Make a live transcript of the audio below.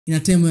in a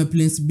time where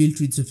planes built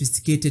with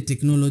sophisticated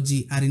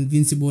technology are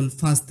invincible,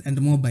 fast and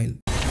mobile.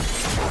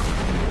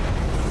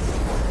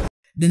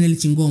 Daniel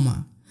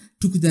Chingoma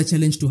took their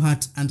challenge to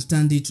heart and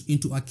turned it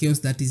into a chaos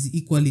that is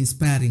equally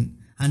inspiring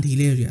and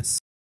hilarious.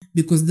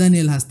 Because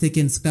Daniel has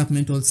taken scrap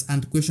metals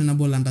and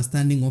questionable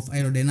understanding of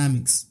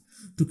aerodynamics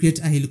to create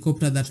a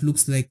helicopter that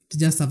looks like it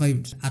just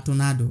survived a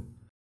tornado.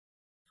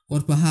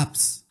 Or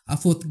perhaps a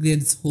 4th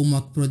grade's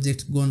homework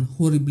project gone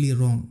horribly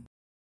wrong.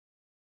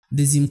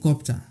 The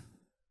Zimcopter,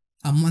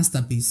 a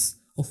masterpiece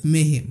of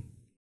mayhem.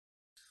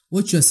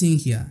 What you are seeing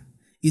here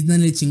is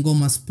Daniel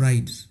Chingoma's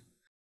pride.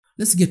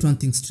 Let's get one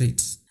thing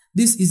straight.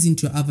 This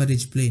isn't your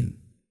average plane.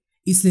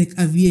 It's like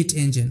a V8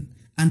 engine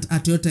and a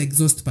Toyota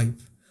exhaust pipe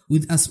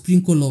with a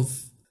sprinkle of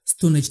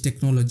Stone Age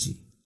technology.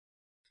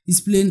 This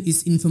plane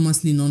is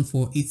infamously known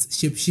for its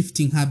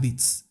shape-shifting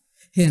habits,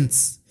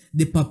 hence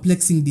the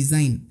perplexing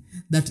design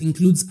that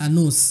includes a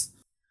nose,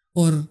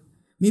 or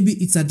maybe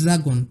it's a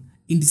dragon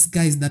in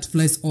disguise that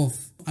flies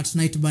off at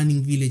night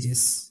burning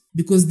villages,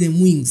 because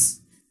them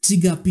wings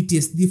trigger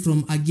PTSD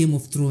from a Game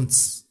of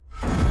Thrones.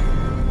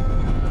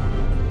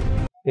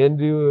 And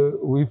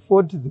we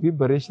fought the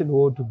liberation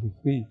war to be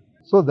free,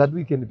 so that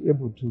we can be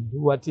able to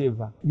do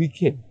whatever we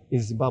can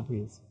as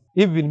Zimbabweans.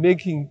 Even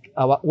making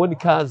our own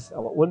cars,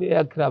 our own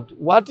aircraft,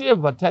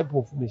 whatever type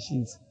of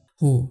machines.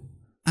 Oh,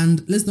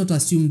 and let's not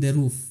assume the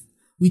roof,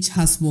 which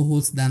has more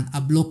holes than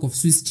a block of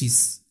Swiss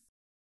cheese.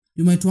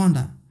 You might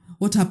wonder,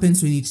 what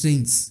happens when it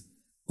rains?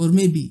 Or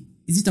maybe,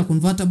 is it a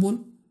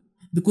convertible?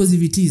 Because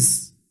if it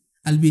is,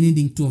 I'll be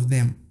needing 2 of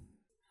them.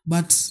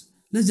 But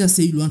let's just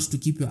say you want to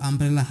keep your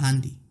umbrella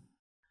handy.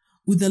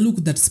 With a look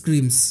that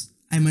screams,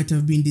 I might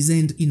have been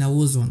designed in a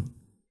war zone,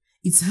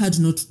 it's hard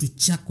not to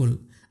chuckle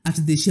at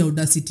the sheer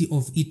audacity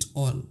of it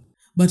all.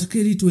 But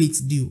credit where it's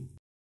due.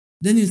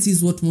 Daniel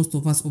sees what most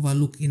of us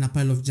overlook in a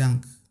pile of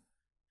junk.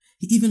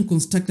 He even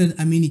constructed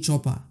a mini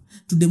chopper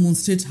to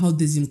demonstrate how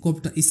the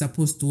Zimcopter is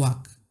supposed to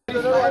work.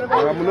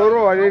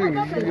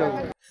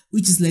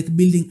 Which is like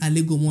building a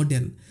Lego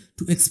model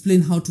to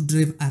explain how to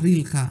drive a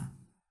real car.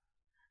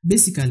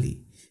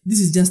 Basically, this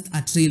is just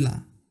a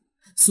trailer.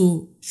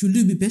 So, should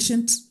we be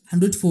patient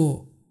and wait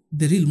for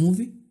the real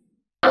movie?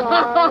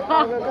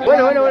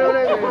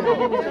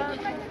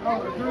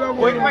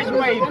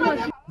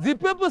 The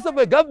purpose of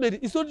a government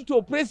is not to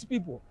oppress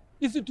people,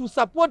 it's to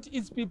support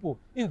its people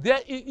in their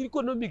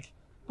economic,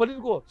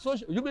 political,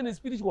 social, human and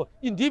spiritual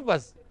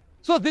endeavors.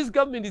 So this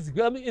government is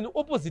an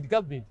opposite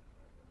government,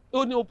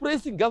 an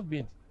oppressing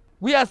government.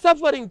 We are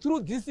suffering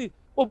through this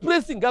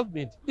oppressing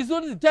government. It's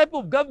not the type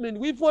of government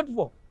we fought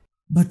for.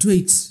 But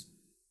wait,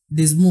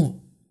 there's more.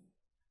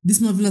 This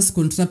marvelous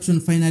contraption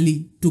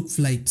finally took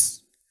flight,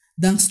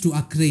 thanks to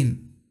a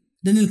crane.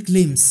 Daniel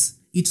claims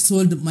it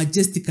soared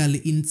majestically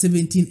in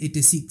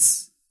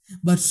 1786,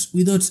 but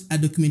without a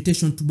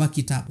documentation to back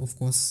it up, of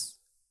course.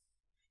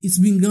 It's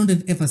been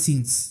grounded ever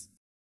since.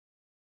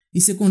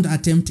 His second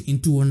attempt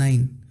in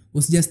 2009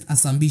 was just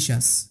as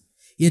ambitious,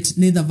 yet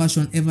neither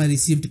version ever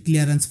received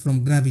clearance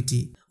from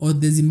Gravity or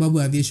the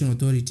Zimbabwean Aviation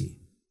Authority.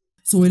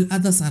 So while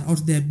others are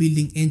out there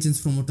building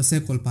engines from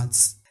motorcycle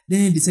parts,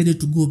 Daniel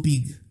decided to go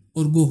big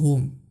or go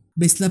home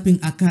by slapping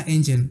a car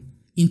engine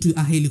into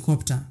a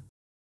helicopter.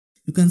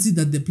 You can see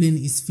that the plane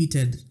is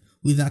fitted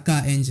with a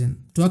car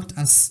engine to act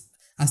as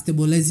a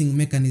stabilizing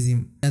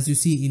mechanism, as you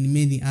see in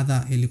many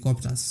other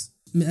helicopters.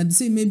 I'd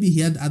say maybe he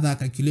had other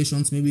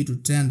calculations, maybe to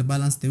try and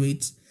balance the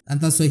weight, and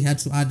that's why he had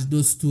to add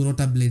those 2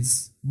 rotor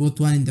blades, both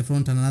one in the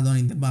front and another one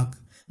in the back,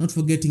 not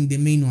forgetting the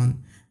main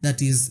one that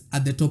is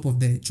at the top of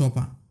the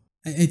chopper.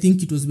 I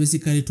think it was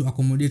basically to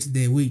accommodate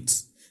the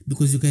weight,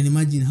 because you can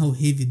imagine how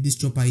heavy this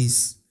chopper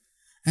is.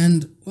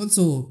 And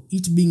also,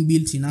 it being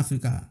built in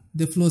Africa,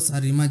 the flaws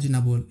are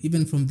imaginable,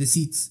 even from the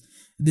seats.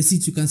 The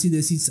seats, you can see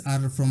the seats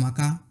are from a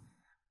car,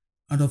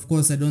 and of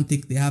course I don't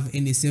think they have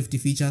any safety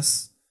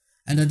features.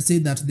 And I'd say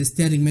that the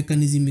steering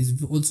mechanism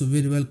is also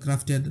very well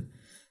crafted.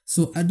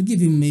 So I'd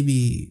give him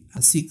maybe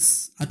a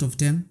 6 out of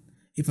 10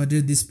 if I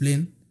did this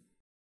plane.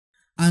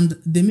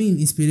 And the main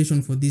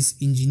inspiration for this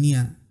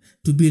engineer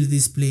to build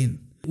this plane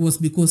was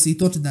because he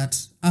thought that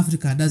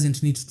Africa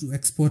doesn't need to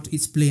export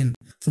its plane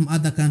from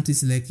other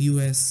countries like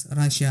US,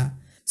 Russia.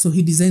 So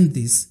he designed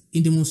this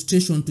in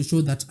demonstration to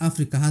show that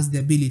Africa has the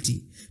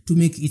ability to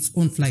make its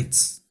own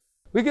flights.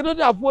 We cannot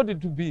afford it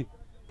to be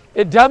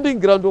a dumping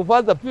ground of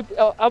other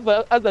people,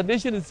 other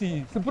nations'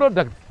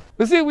 products.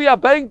 You see, we are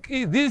buying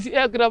this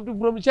aircraft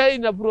from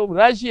China, from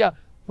Russia,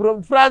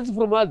 from France,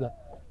 from other.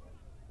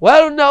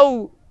 Well,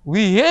 now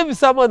we have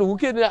someone who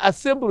can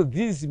assemble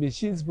these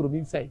machines from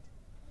inside.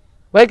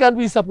 Why can't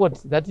we support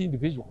that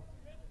individual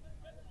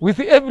with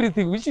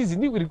everything which is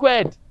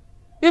required?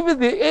 If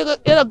the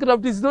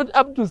aircraft is not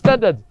up to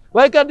standard,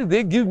 why can't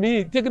they give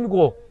me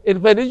technical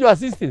and financial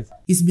assistance?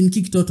 He's been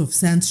kicked out of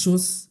science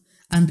shows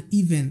and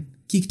even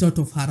kicked out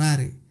of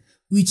Harare,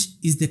 which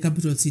is the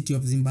capital city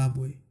of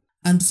Zimbabwe.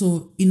 And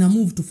so, in a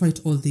move to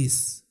fight all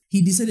this,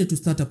 he decided to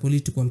start a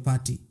political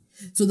party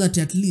so that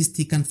at least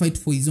he can fight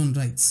for his own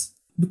rights.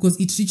 Because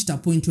it reached a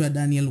point where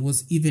Daniel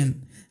was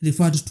even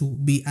referred to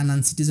be a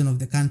non-citizen of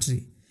the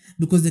country,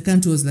 because the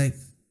country was like,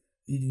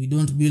 we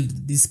don't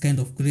build this kind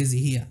of crazy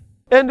here.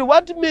 And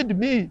what made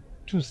me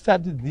to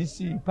start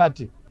this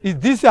party is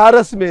this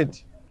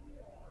harassment.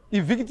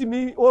 Evict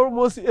me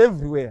almost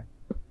everywhere.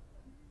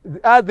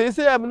 They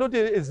say I'm not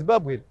a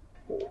Zimbabwean.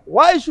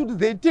 Why should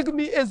they take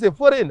me as a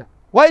foreigner?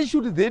 Why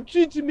should they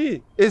treat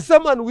me as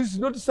someone who is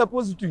not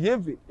supposed to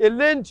have a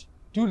land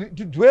to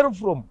dwell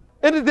from?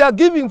 And they are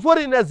giving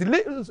foreigners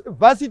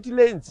varsity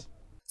lands.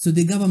 So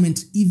the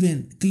government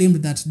even claimed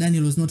that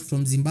Daniel was not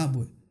from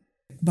Zimbabwe.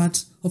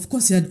 But of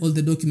course he had all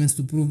the documents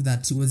to prove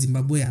that he was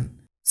Zimbabwean.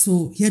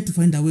 So he had to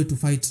find a way to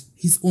fight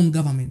his own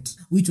government,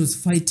 which was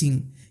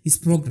fighting his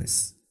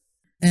progress.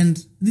 And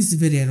this is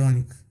very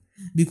ironic,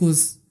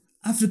 because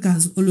Africa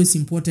has always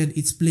imported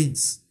its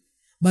planes.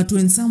 But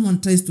when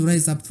someone tries to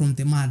rise up from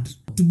the mud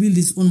to build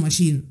his own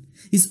machine,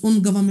 his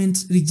own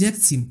government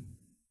rejects him.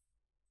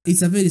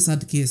 It's a very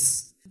sad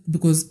case,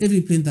 because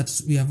every plane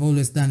that we have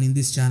always done in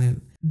this channel,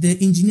 the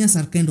engineers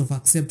are kind of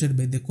accepted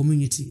by the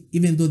community,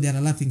 even though they are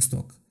a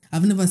laughingstock.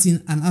 I've never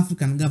seen an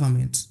African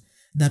government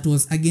that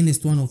was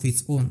against one of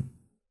its own.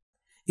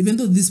 Even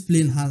though this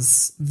plane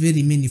has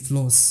very many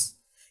flaws,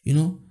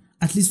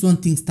 at least one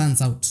thing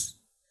stands out: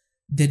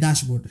 the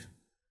dashboard.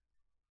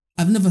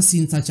 I've never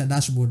seen such a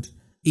dashboard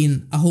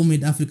in a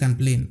homemade African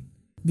plane,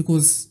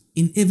 because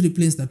in every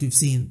planes that we've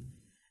seen,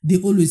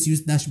 they always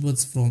use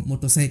dashboards from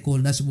motorcycle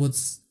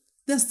dashboards.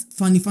 Just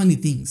funny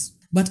things.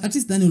 But at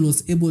least Daniel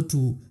was able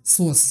to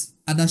source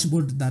a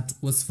dashboard that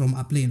was from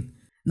a plane.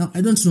 Now,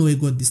 I don't know where he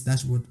got this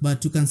dashboard,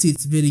 but you can see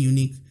it's very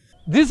unique.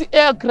 This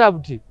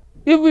aircraft,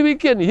 if we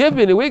can have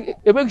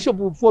a workshop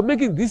for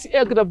making this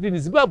aircraft in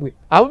Zimbabwe,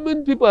 how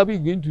many people are we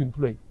going to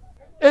employ?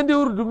 And they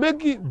would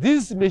make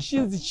these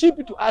machines cheap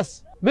to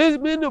us.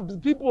 Many of the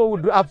people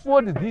would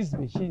afford these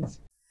machines.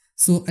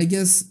 So I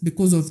guess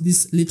because of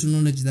this little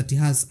knowledge that he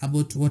has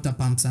about water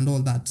pumps and all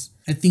that,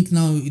 I think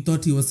now he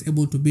thought he was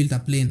able to build a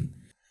plane.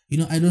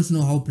 I don't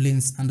know how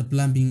planes and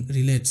plumbing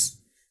relate.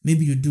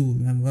 Maybe you do,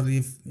 or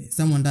if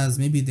someone does,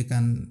 maybe they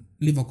can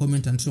leave a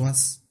comment and show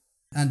us.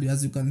 And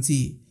as you can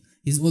see,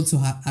 he's also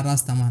a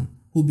Rasta man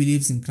who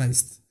believes in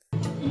Christ.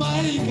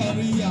 But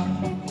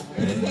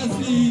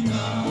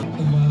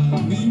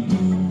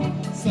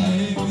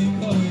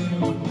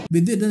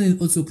then Daniel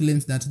also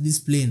claims that this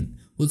plane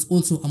was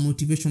also a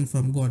motivation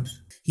from God.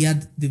 He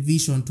had the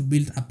vision to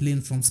build a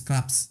plane from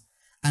scraps,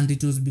 and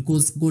it was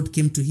because God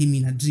came to him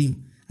in a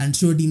dream and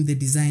showed him the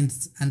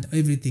designs and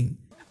everything.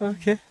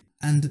 Okay.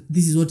 And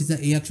this is what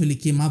he actually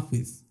came up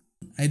with.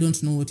 I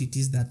don't know what it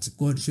is that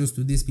God shows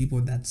to these people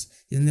that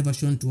he has never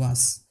shown to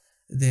us,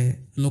 the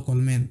local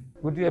men.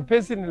 With a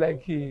person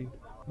like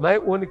my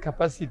own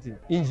capacity,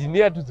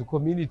 engineer to the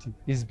community,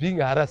 is being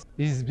harassed,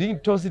 is being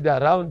tossed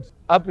around,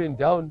 up and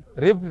down,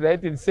 left,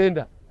 right, and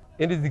center.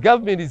 And the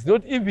government is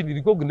not even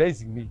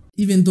recognizing me.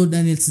 Even though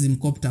Daniel's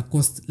Zimcopter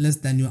cost less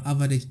than your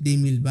average day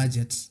meal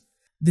budget,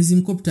 the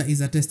Zimcopter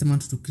is a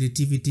testament to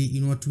creativity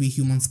in what we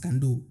humans can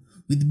do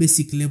with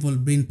basic level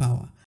brain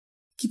power.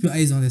 Keep your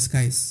eyes on the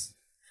skies,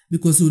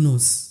 because who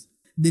knows,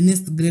 the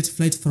next great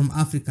flight from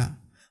Africa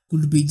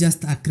could be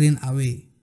just a crane away.